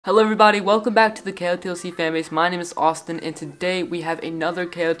Hello everybody, welcome back to the KotLC Fanbase. My name is Austin and today we have another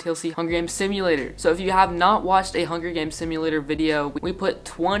KotLC Hunger Games simulator. So if you have not watched a Hunger Games simulator video, we put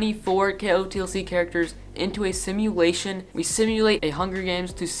 24 KotLC characters into a simulation. We simulate a Hunger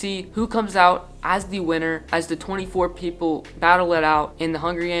Games to see who comes out as the winner, as the 24 people battle it out in the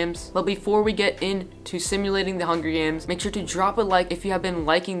Hunger Games. But before we get into simulating the Hunger Games, make sure to drop a like if you have been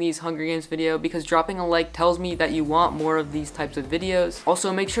liking these Hunger Games video, because dropping a like tells me that you want more of these types of videos.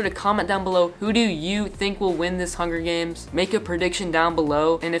 Also, make sure to comment down below, who do you think will win this Hunger Games? Make a prediction down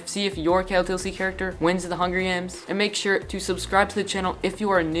below and see if your KotLC character wins the Hunger Games. And make sure to subscribe to the channel if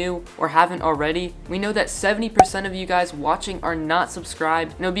you are new or haven't already. We know that 70% of you guys watching are not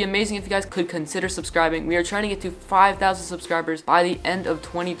subscribed, and it would be amazing if you guys could consider subscribing. We are trying to get to 5,000 subscribers by the end of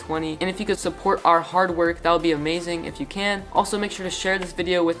 2020, and if you could support our hard work, that would be amazing if you can. Also, make sure to share this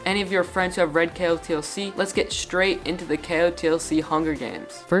video with any of your friends who have read KotLC. Let's get straight into the KotLC Hunger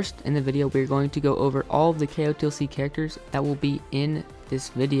Games. First in the video, we're going to go over all of the KotLC characters that will be in this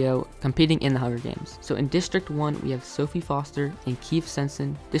video competing in the Hunger Games. So in District 1, we have Sophie Foster and Keefe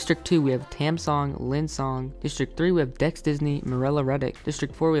Sencen. District 2, we have Tam Song, Lin Song. District 3, we have Dex Disney, Mirella Reddick.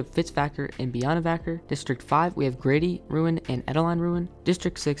 District 4, we have Fitz Vacker and Biana Vacker. District 5, we have Grady Ruin and Edeline Ruin.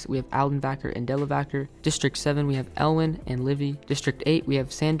 District 6, we have Alden Vacker and Della Vacker. District 7, we have Elwin and Livy. District 8, we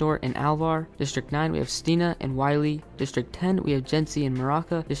have Sandor and Alvar. District 9, we have Stina and Wiley. District 10, we have Jency and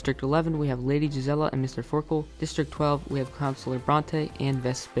Maraca. District 11, we have Lady Gisela and Mr. Forkel. District 12, we have Counselor Bronte and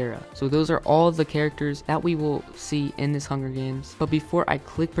Vespera. So those are all of the characters that we will see in this Hunger Games. But before I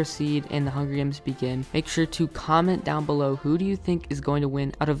click proceed and the Hunger Games begin, make sure to comment down below, who do you think is going to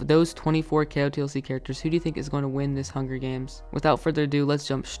win out of those 24 KotLC characters? Who do you think is going to win this Hunger Games? Without further ado, let's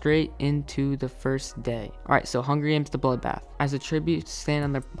jump straight into the first day. Alright, so Hunger Games, the Bloodbath. As the tributes stand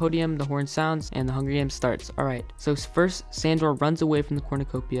on the podium, the horn sounds and the Hunger Games starts. Alright, so first Sandor runs away from the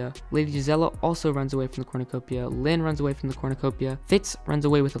cornucopia. Lady Gisela also runs away from the cornucopia. Lynn runs away from the cornucopia. Fitz runs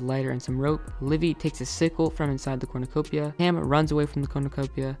away with a lighter and some rope. Livy takes a sickle from inside the cornucopia. Ham runs away from the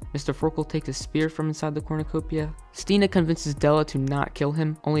cornucopia. Mr. Forkel takes a spear from inside the cornucopia. Stina convinces Della to not kill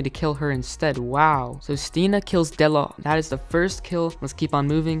him, only to kill her instead. Wow. So Stina kills Della. That is the first kill. Let's keep on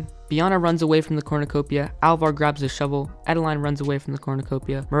moving. Biana runs away from the cornucopia. Alvar grabs a shovel. Edeline runs away from the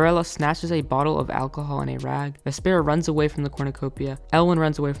cornucopia. Mirella snatches a bottle of alcohol and a rag. Vespera runs away from the cornucopia. Elwin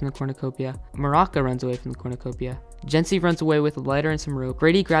runs away from the cornucopia. Maraca runs away from the cornucopia. Jency runs away with a lighter and some rope.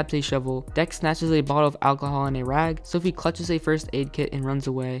 Grady grabs a shovel. Dex snatches a bottle of alcohol and a rag. Sophie clutches a first aid kit and runs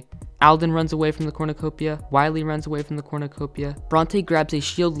away. Alden runs away from the cornucopia. Wiley runs away from the cornucopia. Bronte grabs a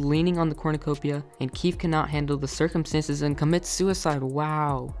shield leaning on the cornucopia, and Keefe cannot handle the circumstances and commits suicide.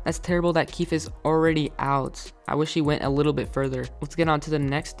 Wow. That's terrible that Keefe is already out. I wish he went a little bit further. Let's get on to the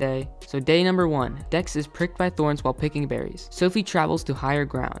next day. So day number 1. Dex is pricked by thorns while picking berries. Sophie travels to higher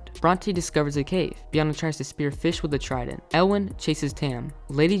ground. Bronte discovers a cave. Biana tries to spear fish with a trident. Elwin chases Tam.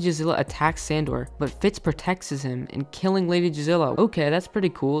 Lady Gisela attacks Sandor, but Fitz protects him in killing Lady Gisela. Okay, that's pretty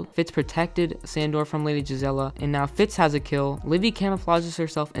cool. Fitz protected Sandor from Lady Gisela, and now Fitz has a kill. Livy camouflages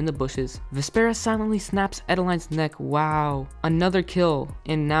herself in the bushes. Vespera silently snaps Edeline's neck. Wow. Another kill,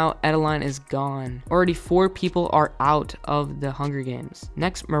 and now Edeline is gone. Already 4 people are out of the Hunger Games.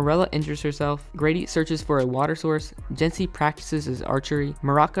 Next, Mirella injures herself. Grady searches for a water source. Jency practices his archery.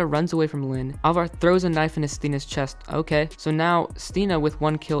 Maraca runs away from Lynn. Alvar throws a knife into Stina's chest. Okay, so now Stina with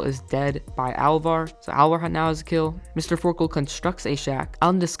 1 kill is dead by Alvar. So Alvar now has a kill. Mr. Forkel constructs a shack.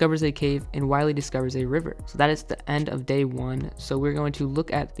 Alden discovers a cave and Wiley discovers a river. So that is the end of day 1. So we're going to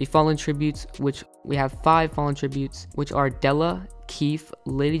look at the fallen tributes, which we have 5 fallen tributes, which are Della, Keefe,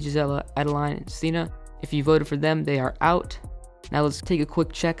 Lady Gisela, Edeline, and Stina. If you voted for them, they are out. Now let's take a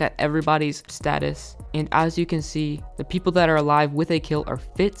quick check at everybody's status. And as you can see, the people that are alive with a kill are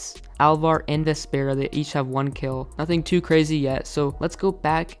Fitz, Alvar, and Vespera. They each have 1 kill. Nothing too crazy yet, so let's go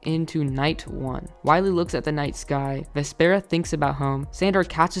back into night 1. Wiley looks at the night sky. Vespera thinks about home. Sandor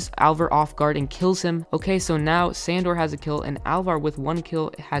catches Alvar off guard and kills him. Okay, so now Sandor has a kill and Alvar with 1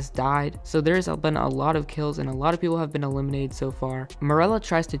 kill has died. So there's been a lot of kills and a lot of people have been eliminated so far. Mirella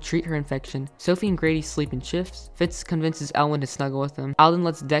tries to treat her infection. Sophie and Grady sleep in shifts. Fitz convinces Elwin to snuggle with him. Alden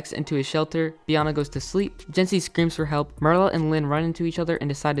lets Dex into a shelter. Biana goes to sleep. Jency screams for help. Mirella and Lynn run into each other and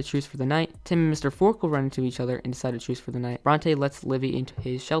decide to choose for the night. Tim and Mr. Forkle run into each other and decide to truce for the night. Bronte lets Livy into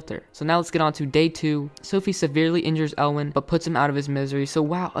his shelter. So now let's get on to day 2. Sophie severely injures Elwin, but puts him out of his misery. So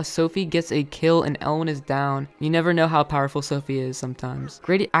wow, a Sophie gets a kill and Elwin is down. You never know how powerful Sophie is sometimes.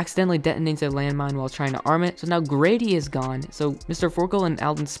 Grady accidentally detonates a landmine while trying to arm it. So now Grady is gone. So Mr. Forkle and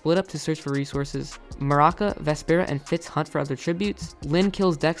Alden split up to search for resources. Maraca, Vespera, and Fitz hunt for other tributes. Lynn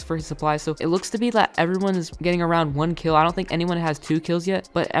kills Dex for his supplies. So it looks to be that everyone is getting around 1 kill. I don't think anyone has 2 kills yet,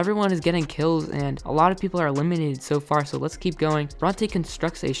 but everyone is getting kills and a lot of people are eliminated so far. So let's keep going. Bronte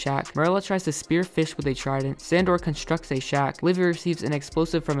constructs a shack. Marilla tries to spear fish with a trident. Sandor constructs a shack. Livy receives an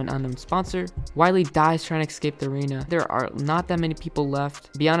explosive from an unknown sponsor. Wiley dies trying to escape the arena. There are not that many people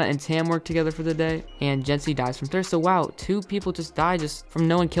left. Biana and Tam work together for the day, and Jency dies from thirst. So wow, 2 people just died just from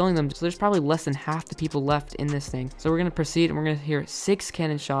no one killing them. So there's probably less than half the people left in this thing. So we're gonna proceed and we're gonna hear 6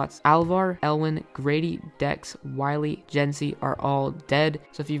 cannon shots. Alvar, Elwin, Grady, Dex, Wiley, Jency are all dead.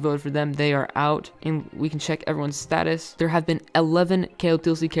 So if you voted for them, they are out. And we can check everyone's status. There have been 11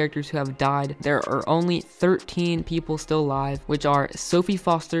 KotLC characters who have died. There are only 13 people still alive, which are Sophie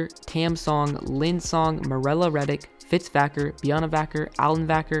Foster, Tam Song, Lynn Song, Marella Reddick, Fitz Vacker, Biana Vacker, Alan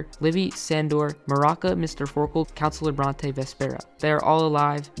Vacker, Livy, Sandor, Maraca, Mr. Forkle, Counselor Bronte, Vespera. They are all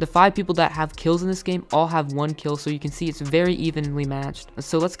alive. The 5 people that have kills in this game all have 1 kill, so you can see it's very evenly matched.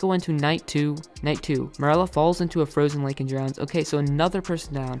 So let's go into night 2. Night 2. Marella falls into a frozen lake and drowns. Okay, so another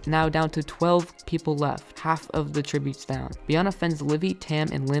person down. Now down to 12 people left. Half of the tributes down. Biana fends Livy, Tam,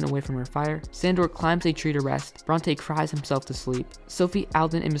 and Lynn away from her fire. Sandor climbs a tree to rest. Bronte cries himself to sleep. Sophie,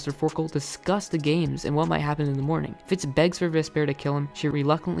 Alden, and Mr. Forkle discuss the games and what might happen in the morning. Fitz begs for Vespera to kill him. She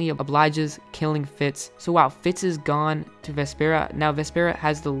reluctantly obliges, killing Fitz. So wow, Fitz is gone to Vespera. Now Vespera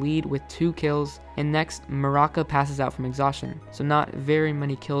has the lead with 2 kills. And next, Maraca passes out from exhaustion. So not very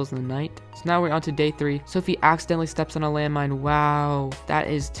many kills in the night. So now we're on to day 3. Sophie accidentally steps on a landmine. Wow, that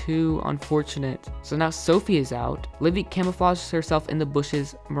is too unfortunate. So now Sophie is out. Livy camouflages herself in the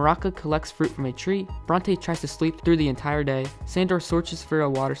bushes. Maraca collects fruit from a tree. Bronte tries to sleep through the entire day. Sandor searches for a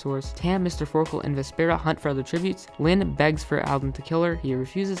water source. Tam, Mr. Forkle, and Vespera hunt for other tributes. Lynn begs for Alden to kill her. He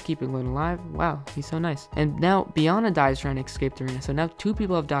refuses, keeping Lynn alive. Wow, he's so nice. And now Biana dies trying to escape the arena. So now 2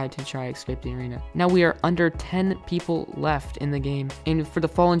 people have died to try to escape the arena. Now we are under 10 people left in the game. And for the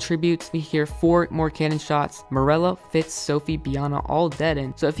fallen tributes, we hear 4 more cannon shots. Marella, Fitz, Sophie, Biana, all dead.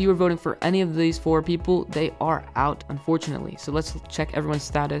 And so if you were voting for any of these 4 people, they are out, unfortunately. So let's check everyone's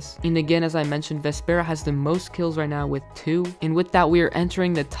status. And again, as I mentioned, Vespera has the most kills right now with 2. And with that, we are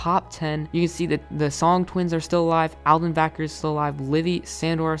entering the top 10. You can see that the Song twins are still alive. Alden Vacker is still alive. Livy,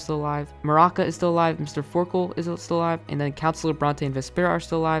 Sandor are still alive. Maraca is still alive. Mr. Forkle is still alive. And then Counselor Bronte and Vespera are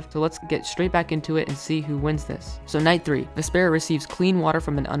still alive. So let's get straight back into it and see who wins this. So night 3, Vespera receives clean water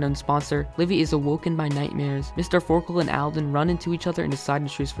from an unknown sponsor. Livy is awoken by nightmares. Mr. Forkle and Alden run into each other and decide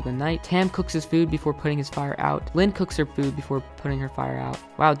to truce for the night. Tam cooks his food before putting his fire out. Lynn cooks her food before putting her fire out.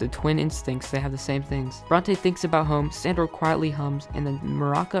 Wow, the twin instincts, they have the same things. Bronte thinks about home. Sandor quietly hums, and then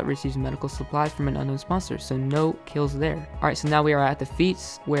Maraca receives medical supplies from an unknown sponsor, so no kills there. Alright, so now we are at the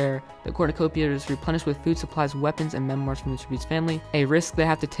feats where the cornucopia is replenished with food, supplies, weapons, and memoirs from the tribute's family. A risk they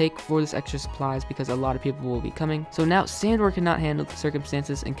have to take for this extra supplies because a lot of people will be coming. So now Sandor cannot handle the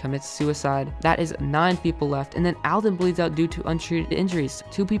circumstances and commits suicide. That is 9 people left, and then Alden bleeds out due to untreated injuries.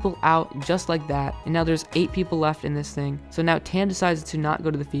 2 people out just like that, and now there's 8 people left in this thing. So now Tam decides to not go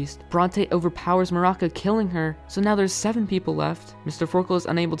to the feast. Bronte overpowers Maraca, killing her. So now there's 7 people left. Mr. Forkle is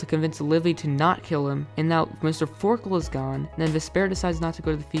unable to convince Livy to not kill him, and now Mr. Forkle is gone. And then Vespera decides not to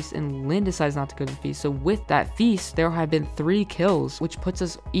go to the feast, and Lynn decides not to go to the feast. So with that feast, there have been 3 kills, which puts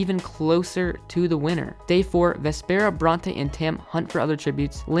us even closer to the winner. Day 4, Vespera, Bronte, and Tam hunt for other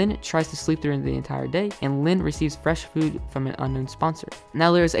tributes. Lynn tries to sleep during the entire day, and Lynn receives fresh food from an unknown sponsor.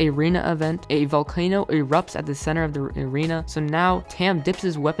 Now there's a arena event. A volcano erupts at the center of the arena. So now Tam dips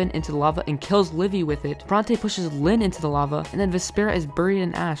his weapon into the lava and kills Livy with it. Bronte pushes Lynn into the lava, and then Vespera is buried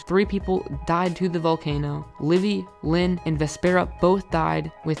in ash. 3 people died to the volcano. Livy, Lynn, and Vespera both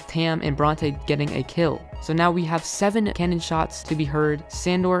died, with Tam and Bronte getting a kill. So now we have 7 cannon shots to be heard.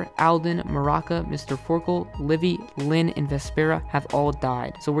 Sandor, Alden, Maraca, Mr. Forkle, Livy, Lynn, and Vespera have all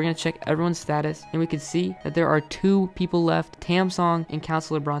died. So we're going to check everyone's status, and we can see that there are 2 people left, Tam Song and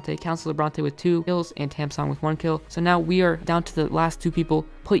Counselor Bronte. Counselor Bronte with 2 kills and Tam Song with 1 kill. So now we are down to the last 2 people.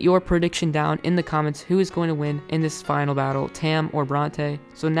 Put your prediction down in the comments. Who is going to win in this final battle, Tam or Bronte?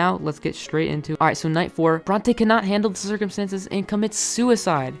 So now let's get straight into it. Alright, so night 4, Bronte cannot handle the circumstances and commits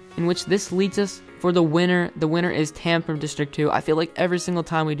suicide, in which this leads us for the winner. The winner is Tam from District 2. I feel like every single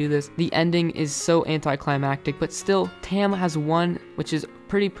time we do this, the ending is so anticlimactic, but still, Tam has won, which is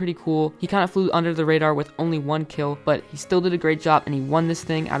pretty cool. He kind of flew under the radar with only 1 kill, but he still did a great job, and he won this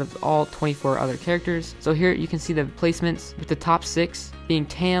thing out of all 24 other characters. So here you can see the placements with the top 6 being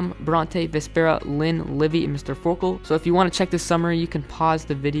Tam, Bronte, Vespera, Lynn, Livy, and Mr. Forkel. So if you want to check the summary, you can pause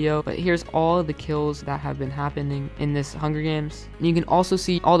the video, but here's all of the kills that have been happening in this Hunger Games. And you can also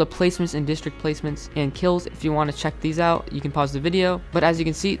see all the placements and district placements and kills. If you want to check these out, you can pause the video. But as you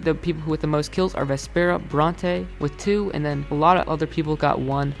can see, the people with the most kills are Vespera, Bronte with 2, and then a lot of other people got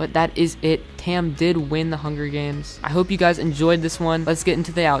 1. But that is it. Tam did win the Hunger Games. I hope you guys enjoyed this one. Let's get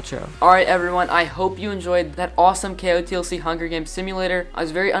into the outro. Alright everyone, I hope you enjoyed that awesome KotLC Hunger Games simulator. I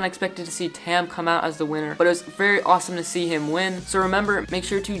was very unexpected to see Tam come out as the winner, but it was very awesome to see him win. So remember, make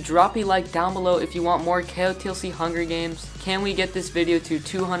sure to drop a like down below if you want more KotLC Hunger Games. Can we get this video to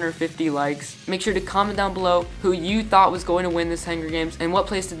 250 likes? Make sure to comment down below who you thought was going to win this Hunger Games and what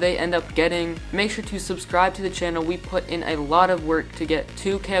place did they end up getting. Make sure to subscribe to the channel. We put in a lot of work to get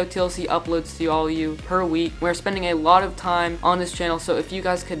 2 KotLC uploads to all of you per week. We're spending a lot of time on this channel, so if you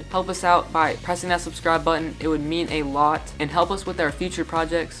guys could help us out by pressing that subscribe button, it would mean a lot and help us with our future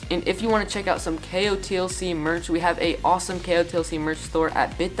projects. And if you want to check out some KotLC merch, we have a awesome KotLC merch store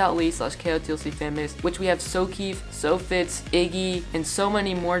at bit.ly/KotLC Fanbase, which we have So Keefe, So Fitz, Iggy, and so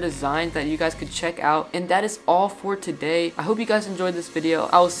many more designs that you guys could check out. And that is all for today. I hope you guys enjoyed this video.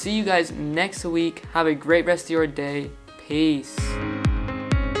 I will see you guys next week. Have a great rest of your day. Peace.